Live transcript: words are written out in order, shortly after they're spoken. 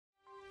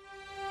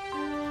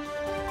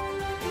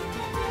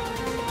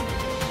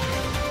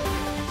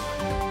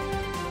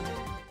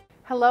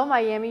Hello,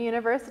 Miami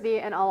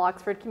University and all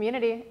Oxford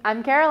community.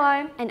 I'm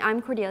Caroline. And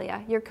I'm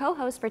Cordelia, your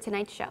co-host for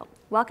tonight's show.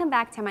 Welcome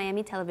back to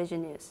Miami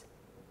Television News.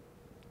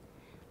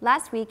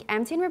 Last week,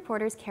 MTN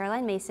reporters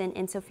Caroline Mason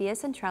and Sophia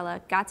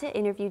Centrella got to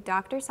interview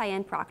Dr.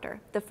 Cyan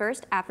Proctor, the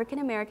first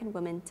African-American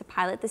woman to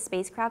pilot the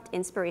spacecraft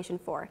Inspiration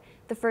 4,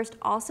 the first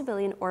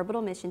all-civilian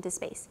orbital mission to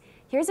space.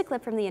 Here's a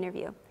clip from the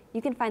interview.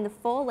 You can find the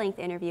full-length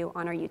interview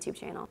on our YouTube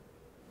channel.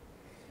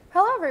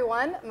 Hello,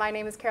 everyone. My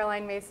name is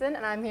Caroline Mason,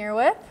 and I'm here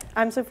with...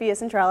 I'm Sophia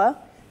Centrella.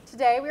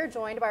 Today, we are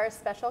joined by our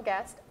special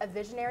guest, a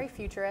visionary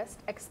futurist,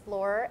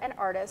 explorer, and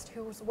artist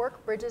whose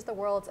work bridges the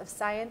worlds of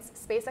science,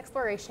 space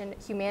exploration,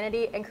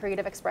 humanity, and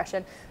creative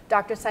expression,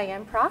 Dr.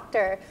 Cyan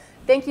Proctor.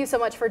 Thank you so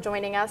much for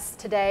joining us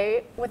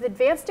today. With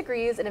advanced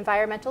degrees in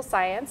environmental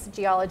science,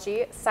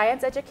 geology,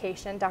 science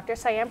education, Dr.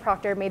 Cyan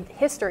Proctor made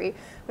history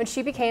when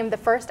she became the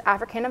first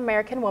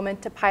African-American woman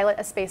to pilot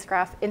a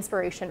spacecraft,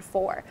 Inspiration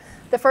 4,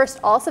 the first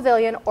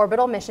all-civilian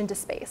orbital mission to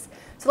space.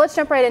 So let's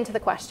jump right into the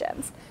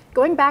questions.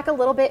 Going back a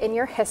little bit in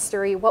your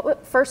history,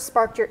 what first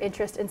sparked your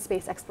interest in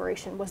space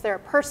exploration? Was there a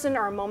person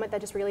or a moment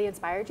that just really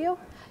inspired you?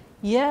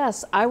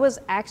 Yes, I was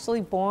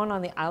actually born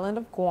on the island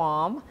of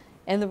Guam.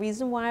 And the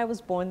reason why I was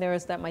born there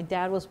is that my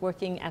dad was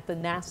working at the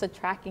NASA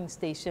tracking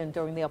station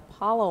during the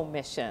Apollo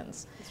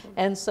missions.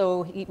 And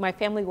so my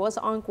family was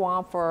on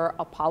Guam for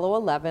Apollo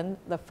 11,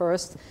 the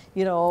first,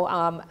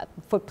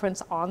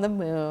 footprints on the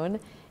moon.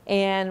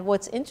 And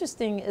what's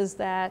interesting is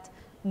that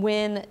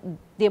when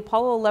the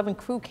Apollo 11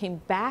 crew came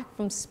back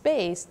from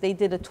space, they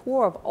did a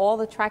tour of all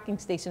the tracking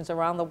stations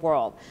around the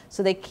world.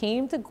 So they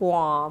came to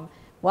Guam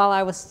while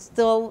I was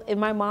still in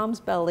my mom's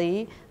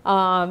belly,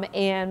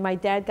 and my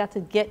dad got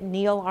to get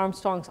Neil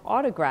Armstrong's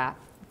autograph,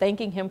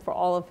 thanking him for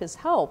all of his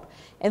help.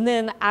 And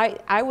then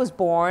I was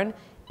born,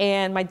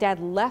 and my dad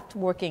left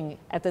working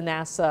at the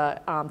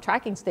NASA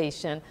tracking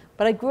station,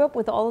 but I grew up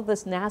with all of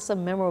this NASA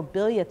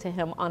memorabilia to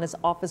him on his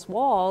office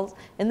walls,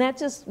 and that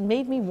just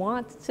made me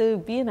want to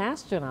be an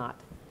astronaut.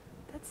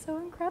 That's so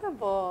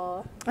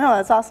incredible. Oh,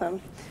 that's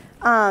awesome.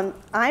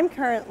 I'm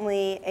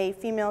currently a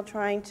female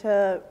trying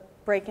to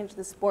break into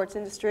the sports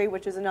industry,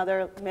 which is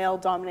another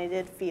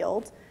male-dominated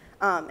field,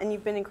 and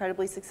you've been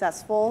incredibly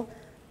successful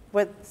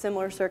with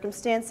similar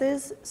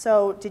circumstances.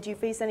 So did you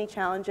face any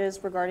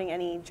challenges regarding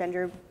any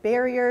gender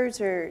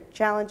barriers or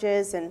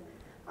challenges, and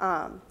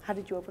how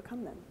did you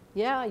overcome them?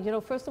 Yeah,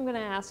 first I'm going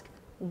to ask,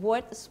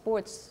 what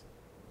sports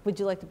would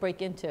you like to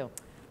break into?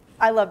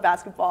 I love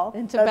basketball.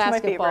 Into That's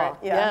basketball. my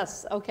favorite. Yeah.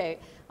 Yes, okay.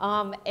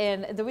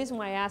 And the reason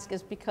why I ask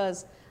is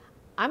because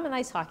I'm an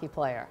ice hockey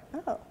player.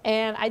 Oh.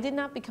 And I did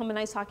not become an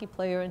ice hockey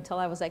player until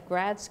I was at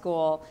grad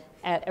school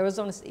at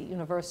Arizona State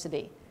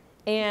University.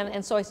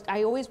 And so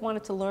I always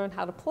wanted to learn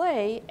how to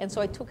play, and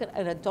so I took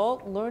an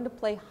adult learn to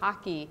play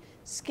hockey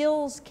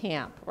skills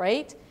camp,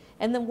 right?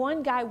 And then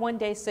one guy one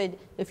day said,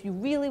 if you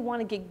really want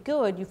to get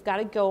good, you've got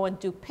to go and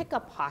do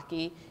pickup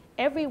hockey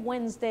every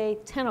Wednesday,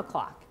 10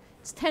 o'clock.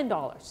 It's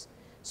 $10.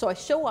 So I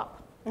show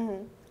up.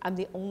 Mm-hmm. I'm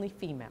the only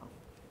female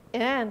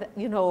and, a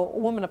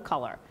woman of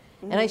color.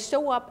 Mm-hmm. And I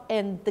show up,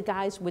 and the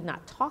guys would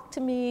not talk to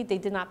me. They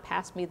did not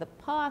pass me the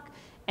puck.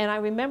 And I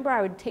remember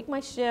I would take my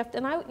shift,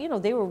 and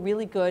they were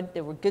really good.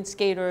 They were good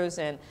skaters,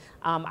 and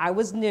I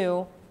was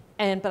new.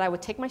 But I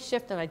would take my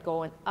shift, and I'd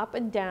go up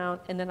and down,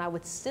 and then I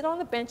would sit on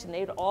the bench, and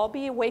they'd all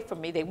be away from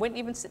me. They wouldn't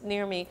even sit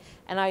near me.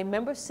 And I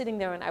remember sitting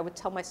there, and I would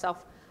tell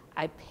myself,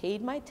 I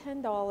paid my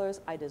 $10.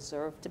 I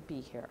deserve to be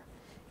here.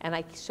 And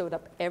I showed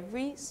up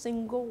every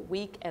single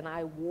week, and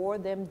I wore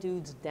them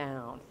dudes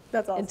down.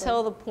 That's awesome.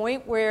 Until the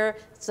point where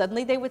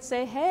suddenly they would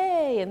say,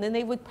 hey, and then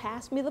they would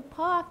pass me the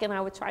puck, and I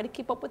would try to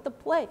keep up with the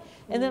play.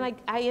 Mm-hmm. And then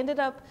I ended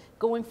up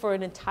going for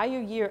an entire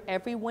year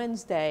every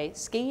Wednesday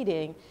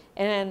skating,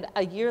 and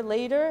a year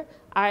later,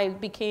 I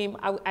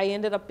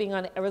ended up being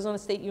on the Arizona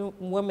State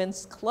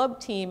Women's Club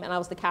team, and I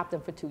was the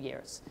captain for 2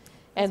 years.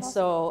 And awesome.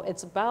 So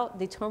it's about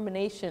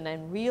determination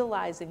and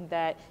realizing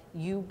that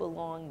you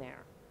belong there.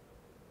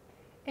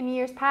 In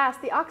years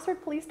past, the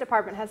Oxford Police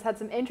Department has had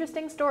some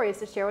interesting stories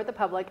to share with the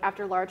public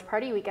after large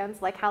party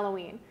weekends like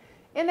Halloween.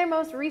 In their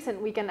most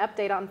recent weekend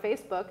update on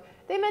Facebook,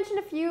 they mentioned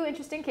a few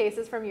interesting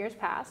cases from years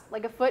past,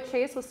 like a foot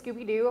chase with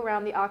Scooby-Doo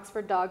around the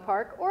Oxford Dog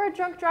Park, or a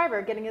drunk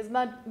driver getting his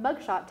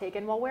mugshot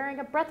taken while wearing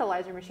a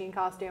breathalyzer machine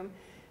costume.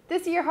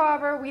 This year,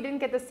 however, we didn't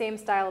get the same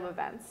style of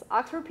events.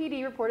 Oxford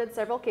PD reported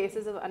several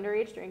cases of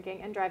underage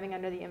drinking and driving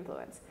under the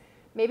influence.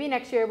 Maybe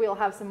next year we will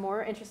have some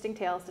more interesting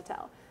tales to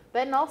tell.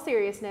 But in all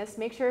seriousness,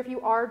 make sure if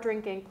you are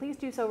drinking, please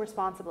do so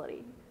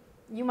responsibly.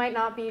 You might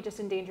not be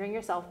just endangering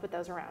yourself, but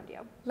those around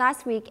you.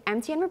 Last week,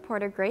 MTN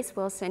reporter Grace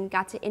Wilson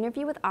got to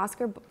interview with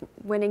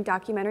Oscar-winning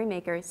documentary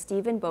maker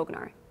Stephen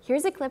Bognar.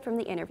 Here's a clip from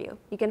the interview.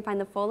 You can find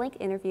the full-length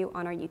interview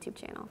on our YouTube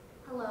channel.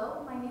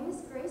 Hello, my name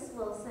is Grace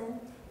Wilson,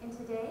 and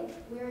today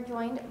we are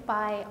joined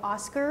by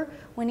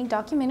Oscar-winning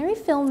documentary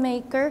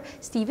filmmaker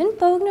Stephen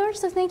Bognar.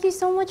 So thank you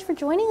so much for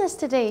joining us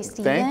today,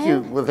 Stephen. Thank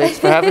you. Well, thanks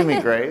for having me,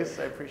 Grace.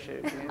 I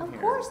appreciate being here. Of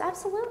course,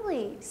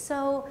 absolutely.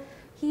 So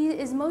he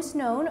is most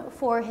known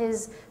for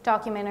his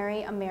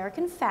documentary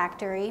American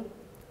Factory,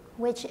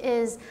 which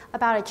is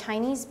about a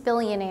Chinese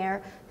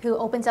billionaire who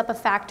opens up a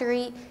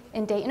factory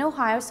in Dayton,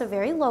 Ohio, so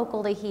very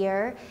local to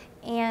here.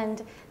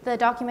 And the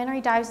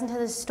documentary dives into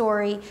the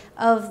story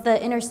of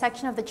the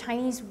intersection of the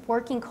Chinese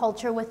working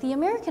culture with the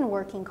American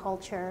working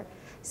culture.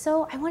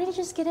 So I wanted to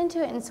just get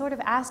into it and sort of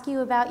ask you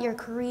about your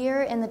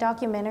career in the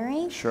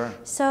documentary. Sure.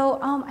 So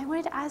I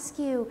wanted to ask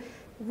you,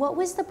 what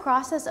was the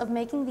process of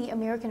making the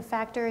American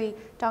Factory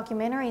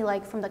documentary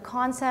like, from the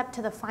concept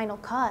to the final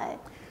cut?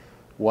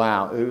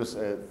 Wow, it was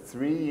a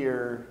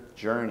 3-year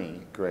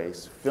journey,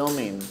 Grace,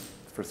 filming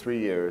for 3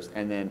 years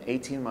and then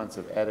 18 months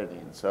of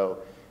editing. So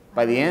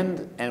by the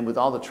end, and with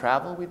all the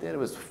travel we did, it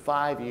was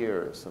 5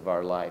 years of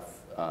our life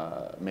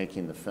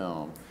making the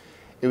film.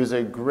 It was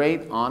a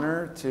great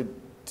honor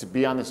to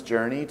be on this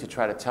journey, to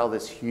try to tell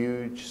this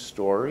huge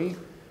story.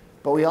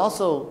 But we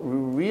also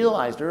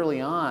realized early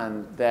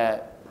on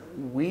that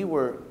we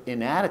were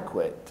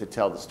inadequate to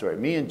tell the story.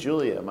 Me and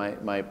Julia,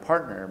 my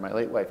partner, my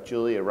late wife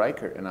Julia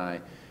Reichert, and I,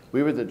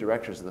 we were the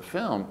directors of the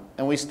film.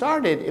 And we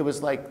started, it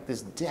was like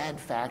this dead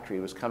factory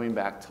was coming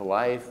back to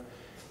life,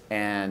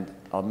 and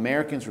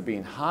Americans were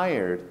being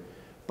hired,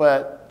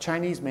 but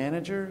Chinese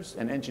managers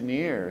and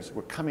engineers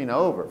were coming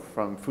over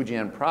from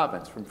Fujian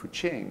province, from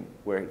Fuqing,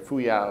 where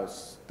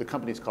Fuyao's, the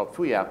company's called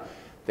Fuyao.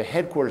 The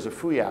headquarters of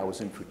Fuyao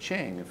was in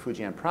Fuqing, in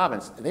Fujian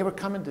province. They were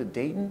coming to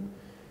Dayton.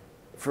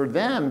 For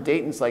them,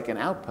 Dayton's like an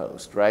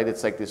outpost, right?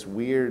 It's like this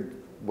weird,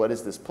 what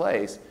is this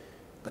place?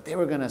 But they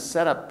were gonna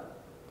set up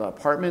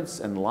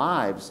apartments and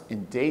lives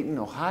in Dayton,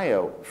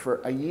 Ohio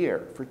for a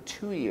year, for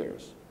 2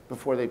 years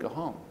before they go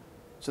home.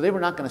 So they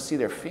were not gonna see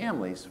their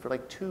families for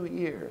like 2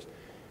 years.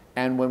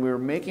 And when we were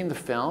making the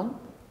film,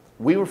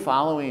 we were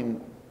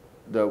following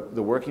the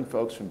working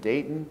folks from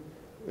Dayton.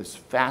 It was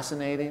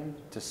fascinating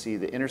to see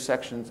the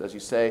intersections, as you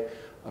say,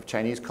 of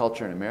Chinese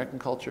culture and American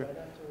culture.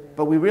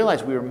 But we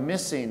realized we were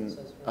missing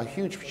a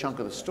huge chunk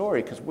of the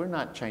story because we're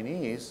not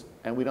Chinese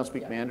and we don't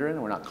speak Mandarin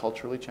and we're not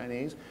culturally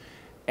Chinese.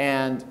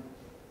 And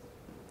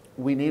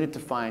we needed to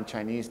find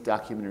Chinese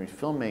documentary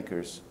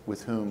filmmakers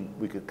with whom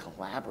we could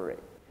collaborate.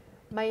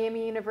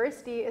 Miami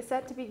University is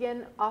set to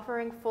begin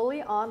offering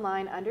fully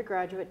online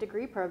undergraduate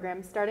degree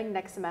programs starting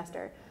next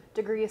semester.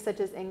 Degrees such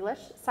as English,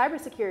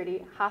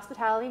 cybersecurity,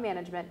 hospitality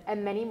management,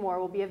 and many more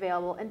will be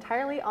available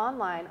entirely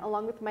online,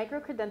 along with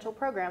micro-credential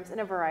programs in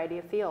a variety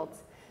of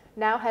fields.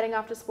 Now heading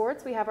off to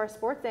sports, we have our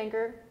sports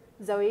anchor,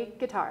 Zoe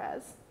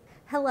Gutierrez.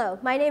 Hello,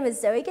 my name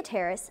is Zoe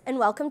Gutierrez, and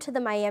welcome to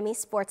the Miami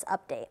Sports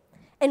Update.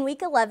 In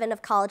Week 11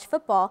 of college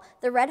football,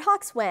 the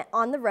Redhawks went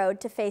on the road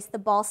to face the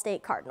Ball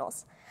State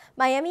Cardinals.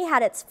 Miami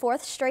had its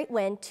 4th straight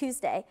win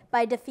Tuesday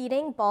by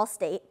defeating Ball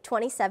State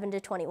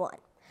 27-21.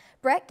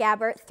 Brett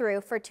Gabbert threw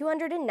for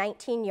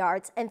 219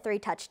 yards and 3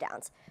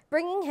 touchdowns,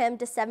 bringing him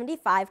to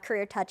 75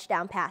 career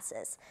touchdown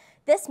passes.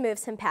 This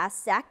moves him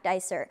past Zach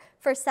Dysert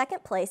for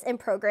 2nd place in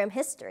program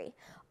history,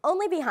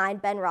 only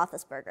behind Ben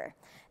Roethlisberger.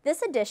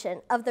 This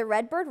edition of the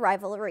Redbird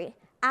rivalry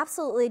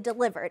absolutely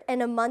delivered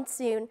in a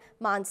monsoon.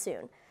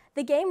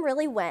 The game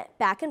really went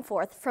back and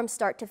forth from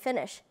start to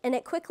finish, and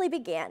it quickly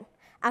began.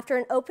 After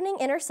an opening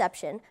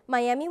interception,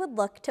 Miami would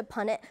look to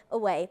punt it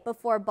away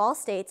before Ball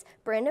State's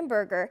Brandon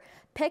Berger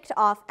picked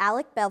off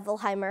Alec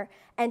Bevelheimer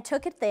and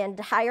took it the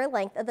entire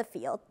length of the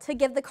field to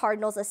give the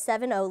Cardinals a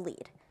 7-0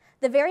 lead.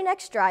 The very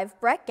next drive,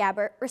 Brett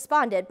Gabbert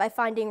responded by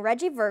finding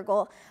Reggie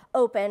Virgil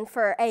open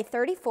for a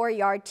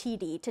 34-yard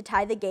TD to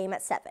tie the game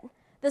at 7.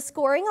 The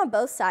scoring on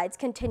both sides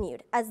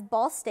continued as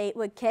Ball State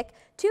would kick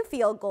 2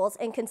 field goals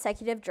in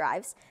consecutive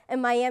drives, and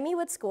Miami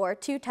would score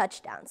 2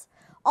 touchdowns,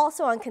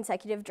 also on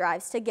consecutive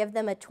drives to give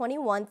them a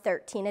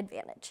 21-13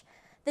 advantage.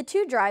 The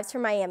 2 drives for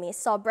Miami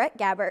saw Brett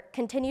Gabbert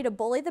continue to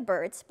bully the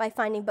Birds by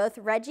finding both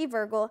Reggie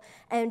Virgil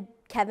and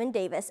Kevin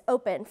Davis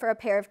open for a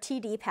pair of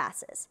TD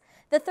passes.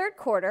 The third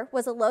quarter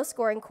was a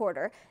low-scoring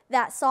quarter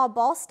that saw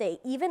Ball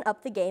State even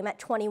up the game at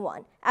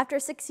 21 after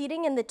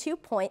succeeding in the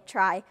 2-point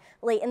try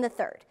late in the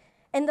third.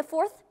 In the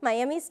fourth,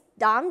 Miami's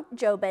Dom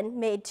Jobin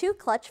made 2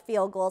 clutch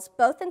field goals,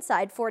 both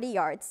inside 40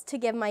 yards, to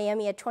give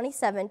Miami a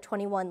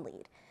 27-21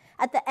 lead.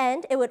 At the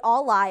end, it would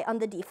all lie on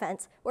the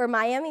defense, where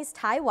Miami's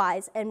Ty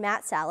Wise and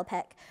Matt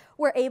Salopek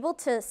were able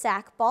to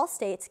sack Ball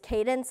State's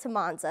Caden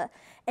Samanza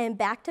in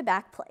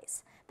back-to-back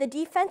plays. The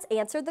defense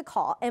answered the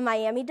call, and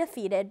Miami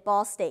defeated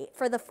Ball State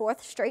for the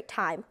 4th straight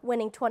time,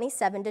 winning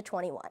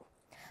 27-21.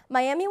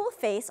 Miami will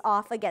face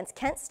off against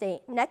Kent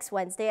State next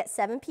Wednesday at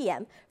 7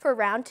 p.m. for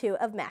round 2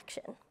 of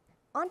MACtion.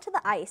 Onto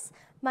the ice,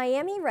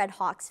 Miami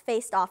Redhawks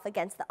faced off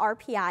against the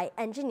RPI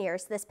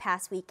Engineers this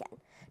past weekend.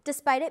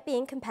 Despite it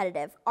being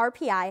competitive,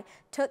 RPI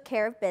took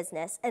care of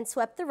business and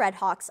swept the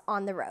Redhawks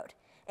on the road.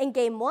 In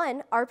Game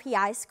 1,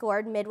 RPI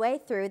scored midway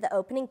through the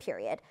opening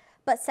period,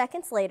 but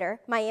seconds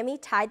later, Miami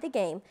tied the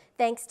game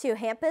thanks to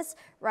Hampus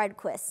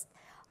Rydquist's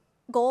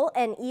goal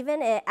and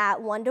even it at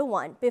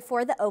 1-1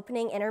 before the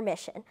opening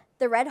intermission.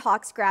 The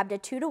Redhawks grabbed a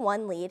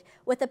 2-1 lead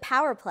with a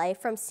power play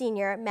from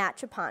senior Matt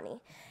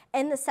Trapani.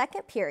 In the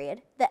second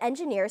period, the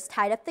Engineers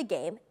tied up the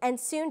game and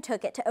soon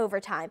took it to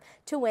overtime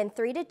to win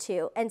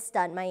 3-2 and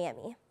stun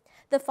Miami.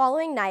 The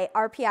following night,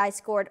 RPI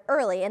scored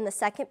early in the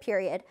second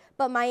period,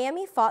 but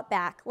Miami fought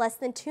back less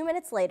than 2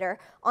 minutes later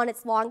on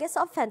its longest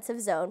offensive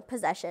zone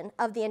possession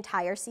of the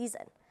entire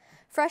season.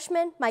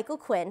 Freshman Michael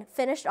Quinn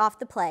finished off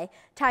the play,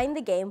 tying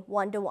the game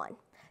 1-1.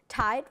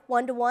 Tied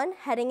 1-1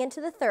 heading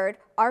into the third,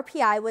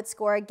 RPI would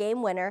score a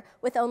game winner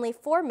with only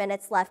 4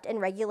 minutes left in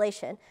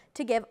regulation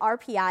to give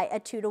RPI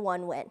a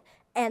 2-1 win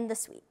and the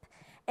sweep.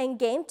 In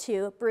Game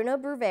 2, Bruno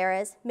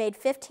Bruveres made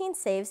 15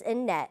 saves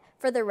in net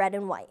for the red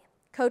and white.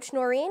 Coach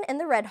Noreen and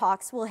the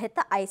Redhawks will hit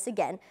the ice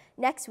again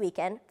next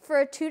weekend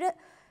for a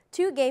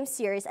two-game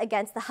series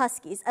against the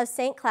Huskies of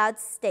St. Cloud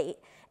State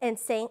in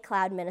St.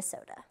 Cloud,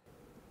 Minnesota.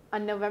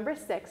 On November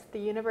 6th, the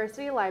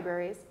University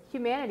Libraries,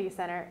 Humanities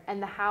Center,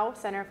 and the Howe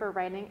Center for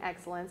Writing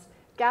Excellence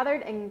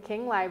gathered in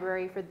King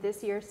Library for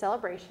this year's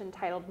celebration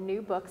titled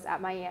New Books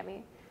at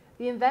Miami.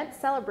 The event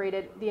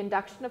celebrated the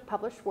induction of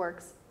published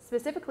works,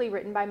 specifically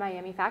written by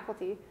Miami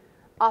faculty.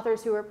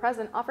 Authors who were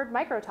present offered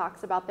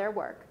micro-talks about their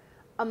work.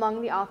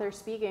 Among the authors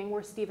speaking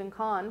were Stephen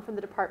Kahn from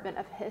the Department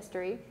of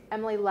History,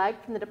 Emily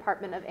Legg from the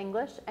Department of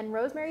English, and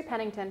Rosemary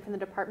Pennington from the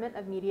Department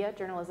of Media,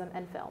 Journalism,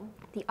 and Film.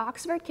 The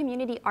Oxford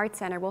Community Arts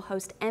Center will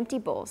host Empty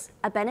Bowls,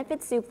 a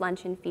benefit soup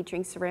luncheon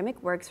featuring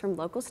ceramic works from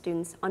local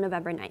students on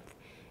November 9th.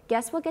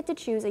 Guests will get to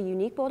choose a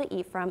unique bowl to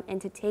eat from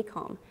and to take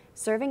home,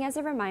 serving as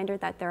a reminder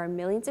that there are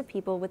millions of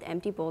people with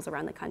empty bowls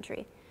around the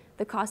country.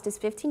 The cost is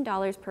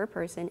 $15 per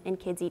person and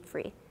kids eat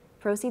free.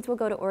 Proceeds will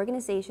go to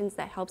organizations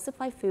that help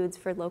supply foods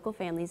for local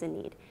families in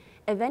need.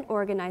 Event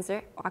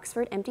organizer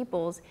Oxford Empty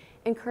Bowls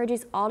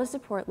encourages all to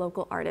support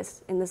local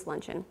artists in this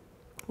luncheon,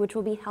 which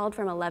will be held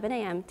from 11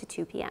 a.m. to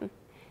 2 p.m.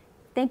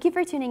 Thank you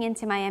for tuning in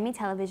to Miami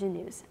Television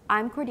News.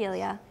 I'm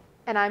Cordelia.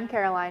 And I'm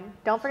Caroline.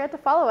 Don't forget to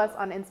follow us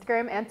on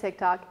Instagram and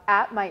TikTok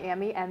at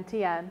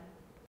MiamiMTN.